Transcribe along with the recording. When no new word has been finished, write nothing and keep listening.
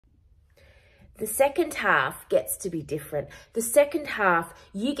The second half gets to be different. The second half,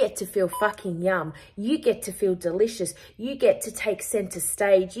 you get to feel fucking yum. You get to feel delicious. You get to take center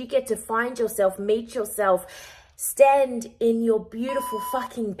stage. You get to find yourself, meet yourself, stand in your beautiful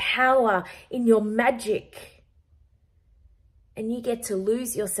fucking power, in your magic. And you get to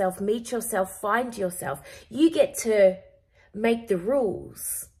lose yourself, meet yourself, find yourself. You get to make the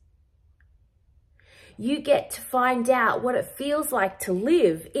rules. You get to find out what it feels like to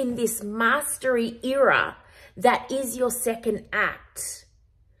live in this mastery era that is your second act.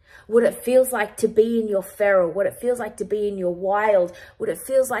 What it feels like to be in your feral, what it feels like to be in your wild, what it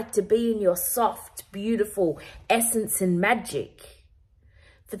feels like to be in your soft, beautiful essence and magic.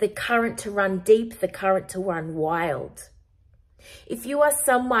 For the current to run deep, the current to run wild. If you are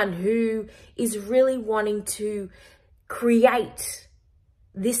someone who is really wanting to create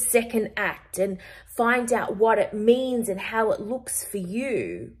this second act and find out what it means and how it looks for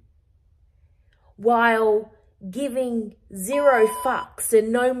you, while giving zero fucks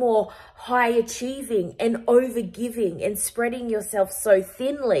and no more high achieving and over giving and spreading yourself so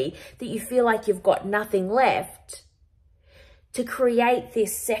thinly that you feel like you've got nothing left, to create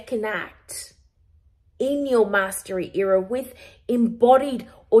this second act in your mastery era with embodied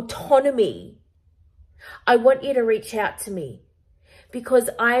autonomy, I want you to reach out to me, because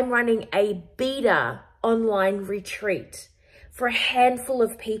I'm running a beta online retreat for a handful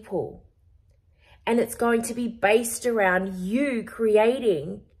of people. And it's going to be based around you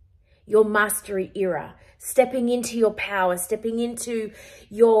creating your mastery era, stepping into your power, stepping into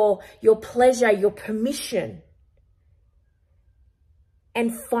your pleasure, your permission,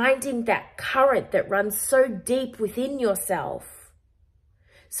 and finding that current that runs so deep within yourself.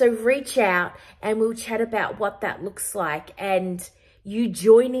 So reach out and we'll chat about what that looks like, and you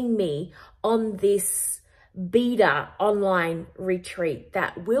joining me on this beta online retreat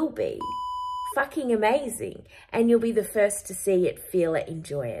that will be fucking amazing. And you'll be the first to see it, feel it,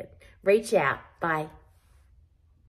 enjoy it. Reach out. Bye.